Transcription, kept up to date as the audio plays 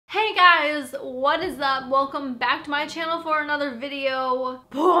guys, what is up? Welcome back to my channel for another video.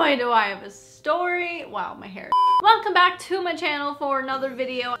 Boy, do I have a story. Wow, my hair. Welcome back to my channel for another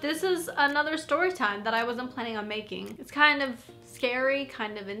video. This is another story time that I wasn't planning on making. It's kind of scary,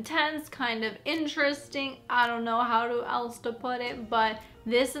 kind of intense, kind of interesting. I don't know how else to put it, but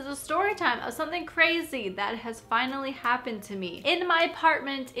this is a story time of something crazy that has finally happened to me in my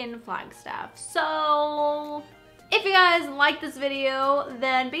apartment in Flagstaff. So if you guys like this video,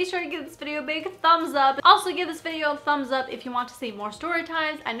 then be sure to give this video a big thumbs up. Also give this video a thumbs up if you want to see more story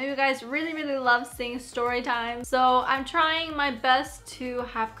times. I know you guys really love seeing story times. So I'm trying my best to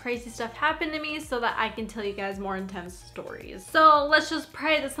have crazy stuff happen to me so that I can tell you guys more intense stories. So let's just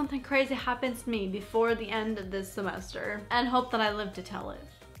pray that something crazy happens to me before the end of this semester and hope that I live to tell it.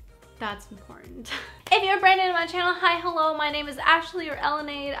 That's important. If you're brand new to my channel, hi, hello, my name is Ashley or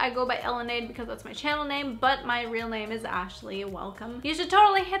Elenade. I go by Elenade because that's my channel name, but my real name is Ashley. Welcome. You should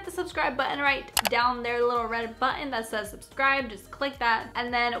totally hit the subscribe button right down there, the little red button that says subscribe. Just click that.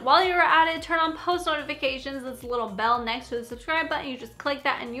 And then while you're at it, turn on post notifications. It's a little bell next to the subscribe button. You just click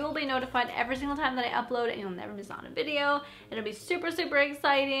that and you will be notified every single time that I upload and you'll never miss on a video. It'll be super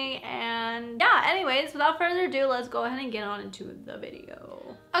exciting. And yeah, anyways, without further ado, let's go ahead and get on into the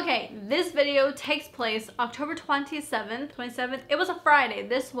video. Okay, this video takes place October 27th. It was a Friday.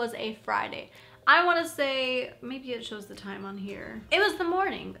 This was a Friday. I want to say, maybe it shows the time on here. It was the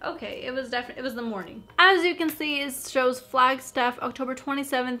morning. Okay, it was the morning. As you can see, it shows Flagstaff, October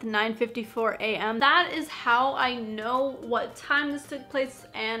 27th, 9:54 a.m. That is how I know what time this took place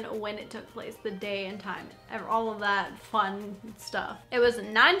and when it took place, the day and time, all of that fun stuff. It was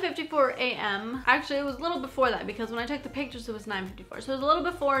 9:54 a.m. Actually, it was a little before that because when I took the pictures, it was 9:54. So it was a little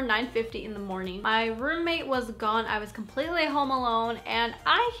before 9:50 in the morning. My roommate was gone. I was completely home alone and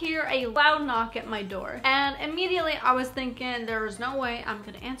I hear a loud knock at my door, and immediately I was thinking there's no way I'm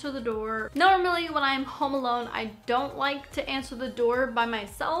gonna answer the door. Normally when I'm home alone, I don't like to answer the door by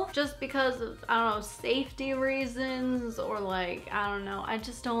myself just because of, I don't know, safety reasons, or like, I don't know, I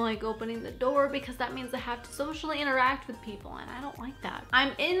just don't like opening the door because that means I have to socially interact with people and I don't like that.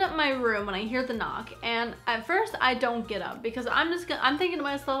 I'm in my room when I hear the knock, and at first I don't get up because I'm thinking to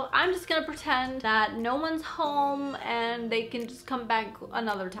myself, I'm just gonna pretend that no one's home and they can just come back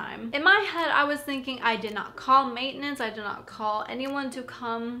another time. In my head, I was thinking I did not call maintenance, I did not call anyone to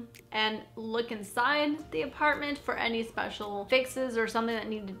come and look inside the apartment for any special fixes or something that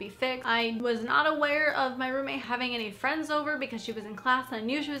needed to be fixed. I was not aware of my roommate having any friends over because she was in class, and I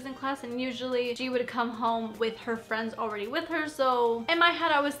knew she was in class, and usually she would come home with her friends already with her. So in my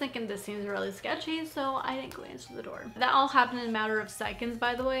head I was thinking this seems really sketchy, so I didn't go answer the door. That all happened in a matter of seconds,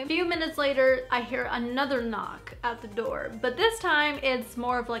 by the way. A few minutes later I hear another knock at the door, but this time it's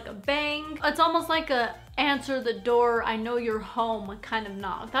more of like a bang. It's almost like a answer the door, I know you're home kind of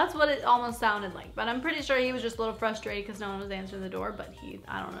knock. That's what it almost sounded like, but I'm pretty sure he was just a little frustrated because no one was answering the door, but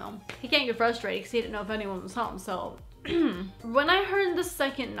I don't know. He can't get frustrated because he didn't know if anyone was home, so when I heard the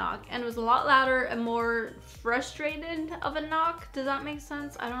second knock, and it was a lot louder and more frustrated of a knock, does that make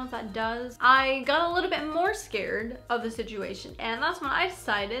sense? I don't know if that does. I got a little bit more scared of the situation, and that's when I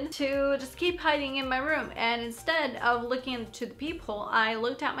decided to just keep hiding in my room. And instead of looking into the peephole, I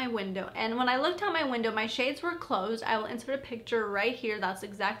looked out my window, and when I looked out my window, my shades were closed. I will insert a picture right here. That's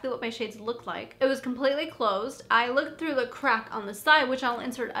exactly what my shades looked like. It was completely closed. I looked through the crack on the side, which I'll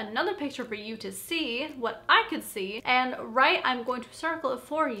insert another picture for you to see what I could see. And right, I'm going to circle it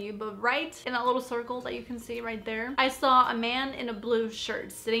for you, but right in that little circle that you can see right there, I saw a man in a blue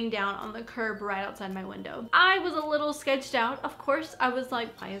shirt sitting down on the curb right outside my window. I was a little sketched out. Of course, I was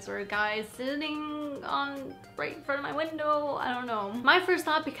like, why is there a guy sitting on right in front of my window? I don't know. My first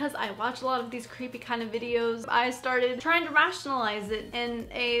thought, because I watch a lot of these creepy kind of videos, I started trying to rationalize it in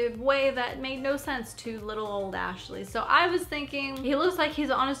a way that made no sense to little old Ashley. So I was thinking, he looks like he's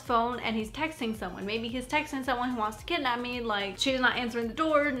on his phone and he's texting someone. Maybe he's texting someone who wants to kidnap me, like she's not answering the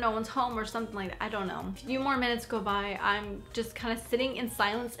door, no one's home, or something like that. I don't know. A few more minutes go by. I'm just kind of sitting in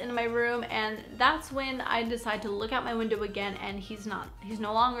silence in my room, and that's when I decide to look out my window again, and he's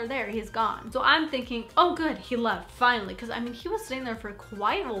no longer there. He's gone. So I'm thinking, oh good, he left finally, because I mean he was sitting there for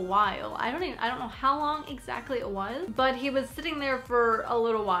quite a while. I don't know how long exactly it was, but he was sitting there for a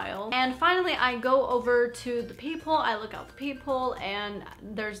little while. And finally I go over to the peephole. I look out the peephole and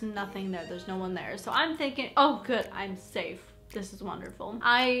there's nothing there. There's no one there. So I'm thinking, oh good, I'm safe. This is wonderful.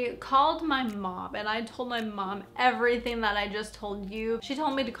 I called my mom and I told my mom everything that I just told you. She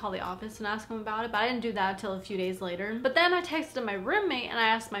told me to call the office and ask them about it, but I didn't do that until a few days later. But then I texted my roommate and I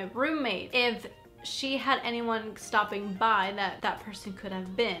asked my roommate if she had anyone stopping by that person could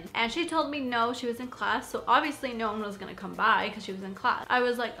have been. And she told me no, she was in class, so obviously no one was gonna come by because she was in class. I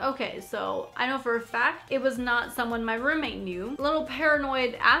was like, okay, so I know for a fact it was not someone my roommate knew. Little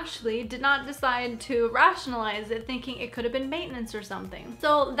paranoid Ashley did not decide to rationalize it, thinking it could have been maintenance or something.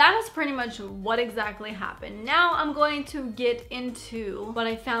 So that is pretty much what exactly happened. Now I'm going to get into what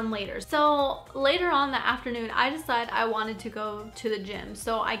I found later. So later on that afternoon, I decided I wanted to go to the gym.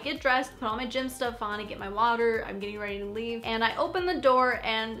 So I get dressed, put all my gym stuff on, I get my water, I'm getting ready to leave, and I open the door,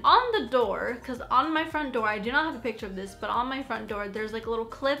 and on the door, because on my front door, I do not have a picture of this, but on my front door, there's like a little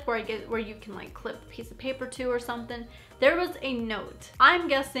clip where you can like clip a piece of paper to or something. There was a note. I'm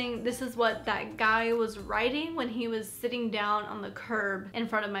guessing this is what that guy was writing when he was sitting down on the curb in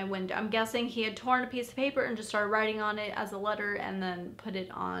front of my window. I'm guessing he had torn a piece of paper and just started writing on it as a letter and then put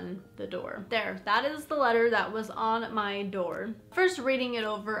it on the door. There, that is the letter that was on my door. First reading it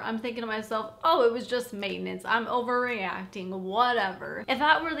over, I'm thinking to myself, oh, it was just maintenance. I'm overreacting, whatever. If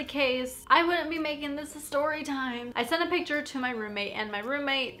that were the case, I wouldn't be making this a story time. I sent a picture to my roommate, and my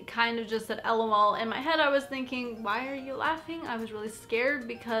roommate kind of just said LOL. In my head, I was thinking, why are you laughing? I was really scared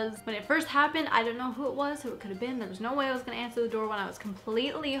because when it first happened, I didn't know who it was, who it could have been. There was no way I was gonna answer the door when I was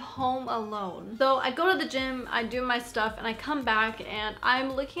completely home alone. So I go to the gym, I do my stuff, and I come back and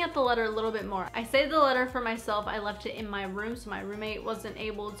I'm looking at the letter a little bit more. I saved the letter for myself. I left it in my room so my roommate wasn't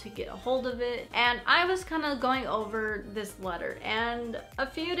able to get a hold of it. And I was kind of going over this letter, and a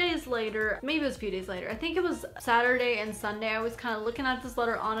few days later, maybe it was a few days later, I think it was Saturday and Sunday, I was kind of looking at this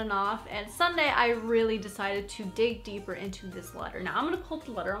letter on and off, and Sunday I really decided to dig deeper into this letter. Now I'm gonna pull up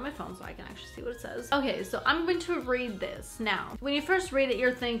the letter on my phone so I can actually see what it says. Okay, so I'm going to read this. Now, when you first read it,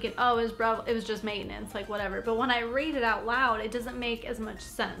 you're thinking, oh, it was just maintenance, like whatever. But when I read it out loud, it doesn't make as much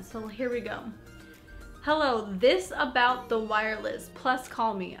sense. So here we go. Hello, this about the wireless, plus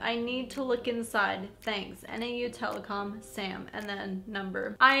call me. I need to look inside. Thanks. NAU Telecom, Sam, and then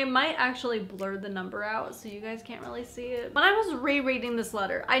number. I might actually blur the number out so you guys can't really see it. When I was rereading this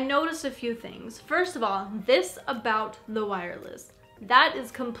letter, I noticed a few things. First of all, this about the wireless. That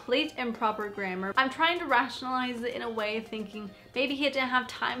is complete improper grammar. I'm trying to rationalize it in a way, thinking maybe he didn't have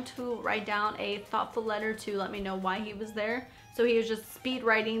time to write down a thoughtful letter to let me know why he was there, so he was just speed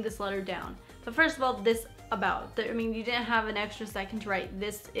writing this letter down. But first of all, this about. I mean, you didn't have an extra second to write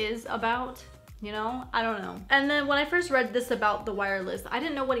this is about, you know? I don't know. And then when I first read this about the wireless, I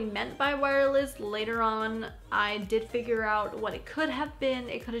didn't know what he meant by wireless. Later on, I did figure out what it could have been.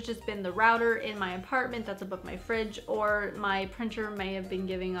 It could have just been the router in my apartment that's above my fridge, or my printer may have been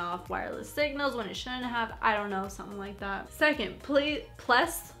giving off wireless signals when it shouldn't have. I don't know, something like that. Second,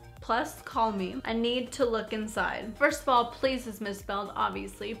 plus call me. I need to look inside. First of all, please is misspelled,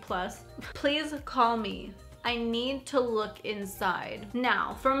 obviously, plus. Please call me. I need to look inside.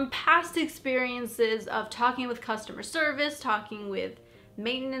 Now, from past experiences of talking with customer service, talking with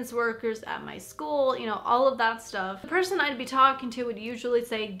maintenance workers at my school, you know, all of that stuff, the person I'd be talking to would usually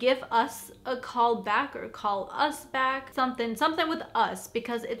say, give us a call back or call us back, something with us,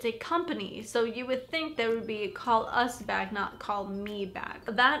 because it's a company. So you would think there would be call us back, not call me back.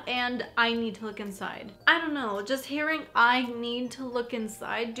 That and I need to look inside. I don't know, just hearing I need to look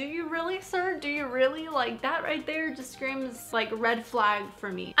inside. Do you really, sir? Do you really? Like, that right there just screams like red flag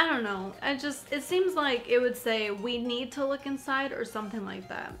for me. I don't know. It seems like it would say we need to look inside or something like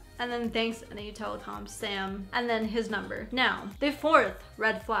that. And then thanks, NAU Telecom, Sam, and then his number. Now, the fourth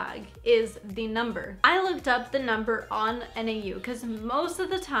red flag is the number. I looked up the number on NAU because most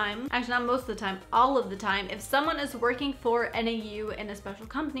of the time, actually not most of the time, all of the time, if someone is working for NAU in a special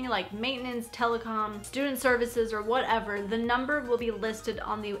company like maintenance, telecom, student services, or whatever, the number will be listed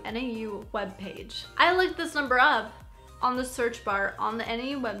on the NAU webpage. I looked this number up on the search bar on the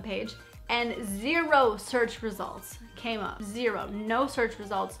NAU webpage, and 0 search results came up. 0, no search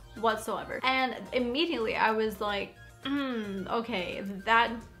results whatsoever. And immediately I was like, okay,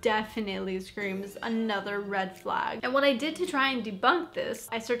 that definitely screams another red flag. And what I did to try and debunk this,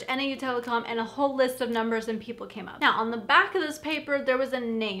 I searched NAU Telecom and a whole list of numbers and people came up. Now, on the back of this paper, there was a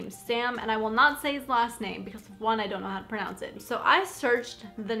name, Sam, and I will not say his last name because one, I don't know how to pronounce it. So I searched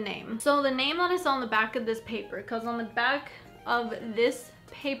the name. So the name that I saw on the back of this paper, because on the back of this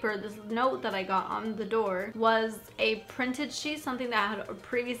paper, this note that I got on the door was a printed sheet, something that had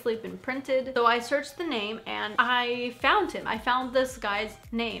previously been printed. So I searched the name and I found him. I found this guy's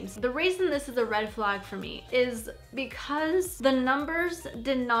names. The reason this is a red flag for me is because the numbers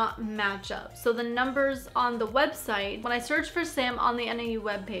did not match up. So the numbers on the website, when I searched for Sam on the NAU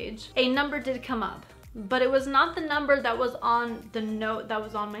webpage, a number did come up. but it was not the number that was on the note that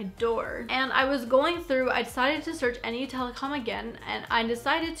was on my door. And I was going through, I decided to search NU Telecom again, and I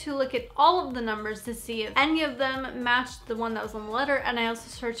decided to look at all of the numbers to see if any of them matched the one that was on the letter, and I also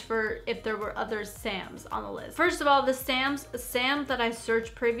searched for if there were other Sams on the list. First of all, the Sam that I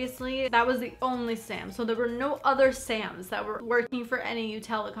searched previously, that was the only Sam, so there were no other Sams that were working for NU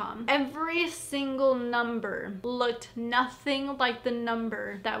Telecom. Every single number looked nothing like the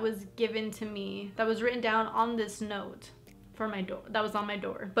number that was given to me, that was written down on this note for my door, that was on my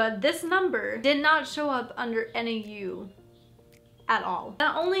door. But this number did not show up under NAU at all.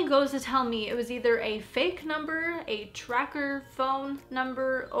 That only goes to tell me it was either a fake number, a tracker phone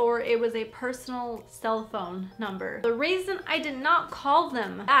number, or it was a personal cell phone number. The reason I did not call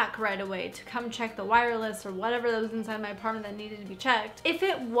them back right away to come check the wireless or whatever that was inside my apartment that needed to be checked, if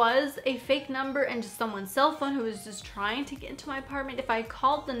it was a fake number and just someone's cell phone who was just trying to get into my apartment, if I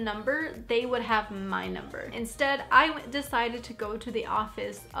called the number, they would have my number. Instead, I decided to go to the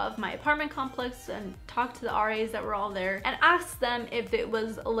office of my apartment complex and talk to the RAs that were all there and ask them if it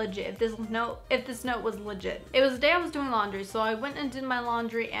was legit, if this note was legit. It was the day I was doing laundry, so I went and did my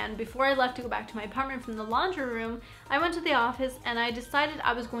laundry, and before I left to go back to my apartment from the laundry room, I went to the office and I decided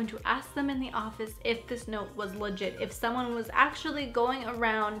I was going to ask them in the office if this note was legit, if someone was actually going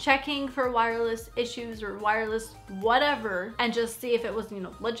around checking for wireless issues or wireless whatever, and just see if it was, you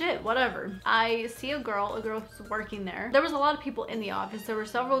know, legit, whatever. I see a girl who's working there. There was a lot of people in the office. There were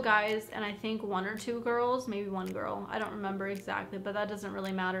several guys and I think 1 or 2 girls, maybe 1 girl. I don't remember exactly, but that doesn't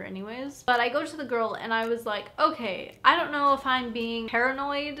really matter anyways. But I go to the girl and I was like, okay, I don't know if I'm being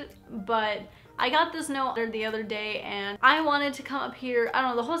paranoid, but I got this note the other day and I wanted to come up here. I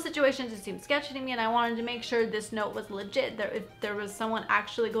don't know, the whole situation just seemed sketchy to me and I wanted to make sure this note was legit, if there was someone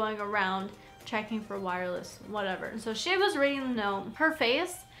actually going around checking for wireless, whatever. And so she was reading the note. Her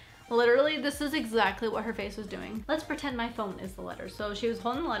face, literally, this is exactly what her face was doing. Let's pretend my phone is the letter. So she was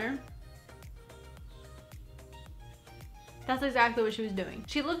holding the letter. That's exactly what she was doing.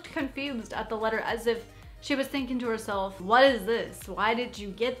 She looked confused at the letter as if she was thinking to herself, what is this? Why did you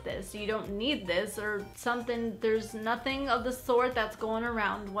get this? You don't need this or something. There's nothing of the sort that's going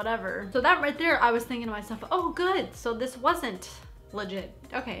around, whatever. So that right there, I was thinking to myself, oh good, so this wasn't legit.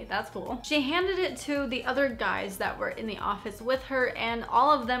 Okay, that's cool. She handed it to the other guys that were in the office with her, and all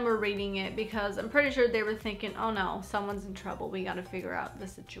of them were reading it because I'm pretty sure they were thinking, oh no, someone's in trouble. We gotta figure out the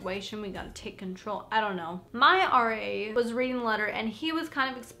situation. We gotta take control. I don't know. My RA was reading the letter and he was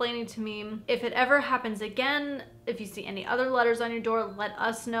kind of explaining to me, if it ever happens again, if you see any other letters on your door, let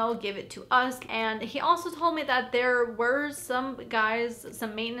us know, give it to us. And he also told me that there were some guys,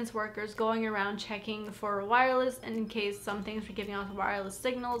 some maintenance workers going around checking for wireless in case some things were giving off wireless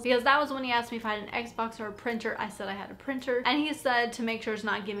signals, because that was when he asked me if I had an Xbox or a printer. I said I had a printer, and he said to make sure it's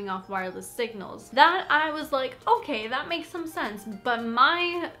not giving off wireless signals. That I was like, okay, that makes some sense, but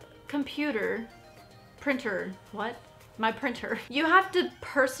my computer, printer, what? My printer. You have to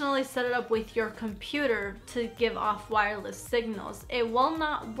personally set it up with your computer to give off wireless signals. It will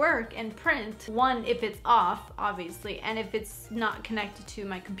not work and print, one, if it's off, obviously, and if it's not connected to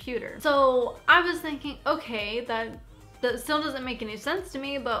my computer. So I was thinking, okay, that still doesn't make any sense to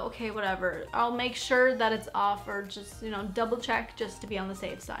me, but okay, whatever. I'll make sure that it's off, or just, you know, double check just to be on the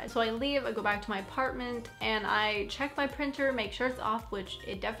safe side. So I leave, I go back to my apartment and I check my printer, make sure it's off, which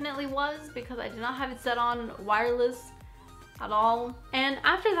it definitely was because I did not have it set on wireless at all. And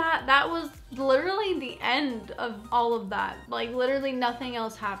after that, that was literally the end of all of that. Like literally nothing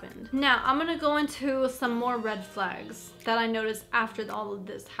else happened. Now I'm gonna go into some more red flags that I noticed after all of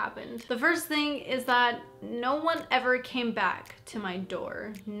this happened. The first thing is that no one ever came back to my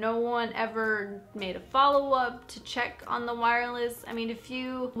door. No one ever made a follow-up to check on the wireless. I mean, a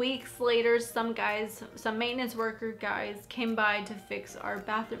few weeks later, some guys, some maintenance worker guys came by to fix our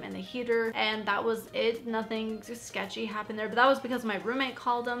bathroom and the heater, and that was it. Nothing sketchy happened there, but that was because my roommate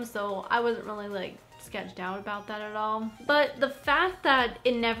called them, so I wasn't really like sketched out about that at all. But the fact that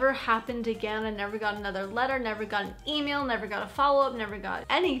it never happened again, I never got another letter, never got an email, never got a follow-up, never got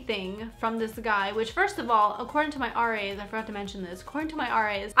anything from this guy, which first of all, according to my RAs, I forgot to mention this, according to my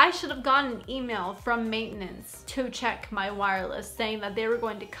RAs, I should have gotten an email from maintenance to check my wireless saying that they were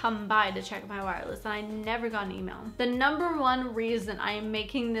going to come by to check my wireless, and I never got an email. The #1 reason I am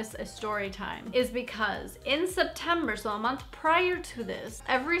making this a story time is because in September, so a month prior to this,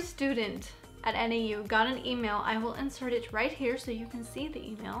 every student at NAU got an email. I will insert it right here so you can see the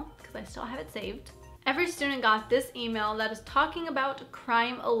email because I still have it saved. Every student got this email that is talking about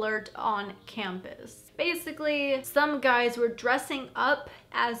crime alert on campus. Basically, some guys were dressing up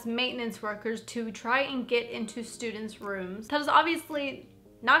as maintenance workers to try and get into students' rooms. That is obviously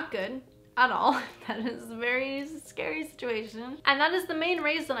not good. at all. That is a very scary situation. And that is the main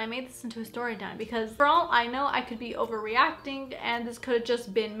reason I made this into a story time, because for all I know, I could be overreacting and this could have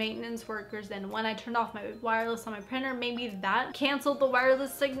just been maintenance workers, and when I turned off my wireless on my printer, maybe that canceled the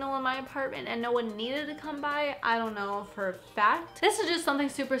wireless signal in my apartment and no one needed to come by. I don't know for a fact. This is just something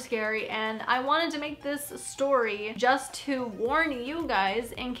super scary, and I wanted to make this story just to warn you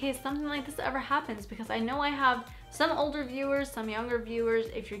guys in case something like this ever happens, because I know I have some older viewers, some younger viewers.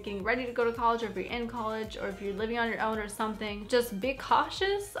 If you're getting ready to go to college, or if you're in college, or if you're living on your own or something, just be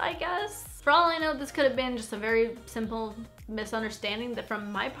cautious, I guess. For all I know, this could have been just a very simple misunderstanding that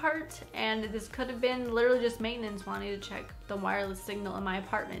from my part, and this could have been literally just maintenance wanting to check the wireless signal in my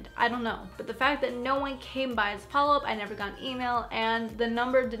apartment. I don't know. But the fact that no one came by as follow-up, I never got an email, and the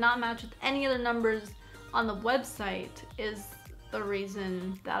number did not match with any other numbers on the website is the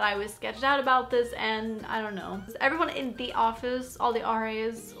reason that I was sketched out about this. And I don't know, everyone in the office, all the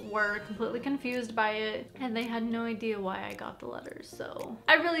RAs, were completely confused by it, and they had no idea why I got the letters. So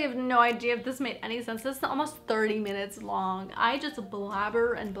I really have no idea if this made any sense. This is almost 30 minutes long. I just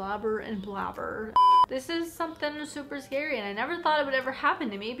blabber and blabber and blabber. This is something super scary, and I never thought it would ever happen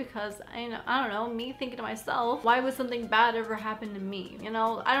to me, because I don't know, me thinking to myself, why would something bad ever happen to me? You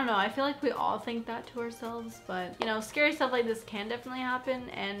know, I don't know, I feel like we all think that to ourselves, but you know, scary stuff like this can definitely happen,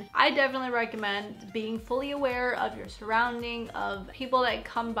 and I definitely recommend being fully aware of your surrounding, of people that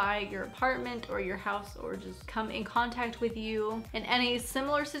come by your apartment or your house, or just come in contact with you in any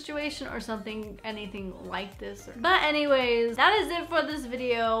similar situation or something, anything like this. But anyways, that is it for this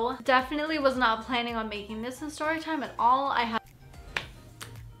video. Definitely was not planning on making this a story time at all.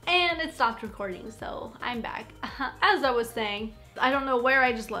 And it stopped recording, so I'm back. As I was saying, I don't know where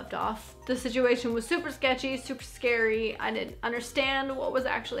I just left off. The situation was super sketchy, super scary. I didn't understand what was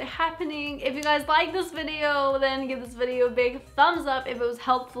actually happening. If you guys like this video, then give this video a big thumbs up if it was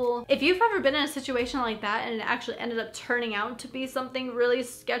helpful. If you've ever been in a situation like that and it actually ended up turning out to be something really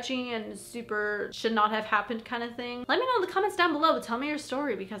sketchy and super should not have happened kind of thing, let me know in the comments down below. Tell me your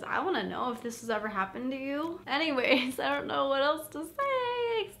story, because I want to know if this has ever happened to you. Anyways, I don't know what else to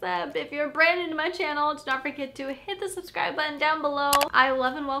say, except if you're brand new to my channel, do not forget to hit the subscribe button down below. I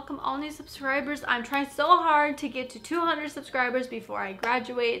love and welcome all new subscribers. I'm trying so hard to get to 200 subscribers before I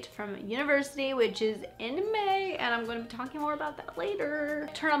graduate from university, which is in May, and I'm going to be talking more about that later.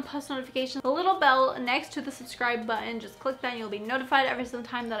 Turn on post notifications, the little bell next to the subscribe button. Just click that and you'll be notified every single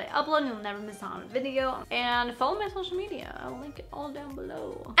time that I upload, and you'll never miss out on a video. And follow my social media. I'll link it all down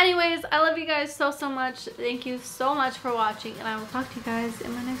below. Anyways, I love you guys so much. Thank you so much for watching, and I will talk to you guys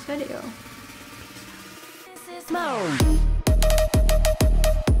in my next video. This is Mo.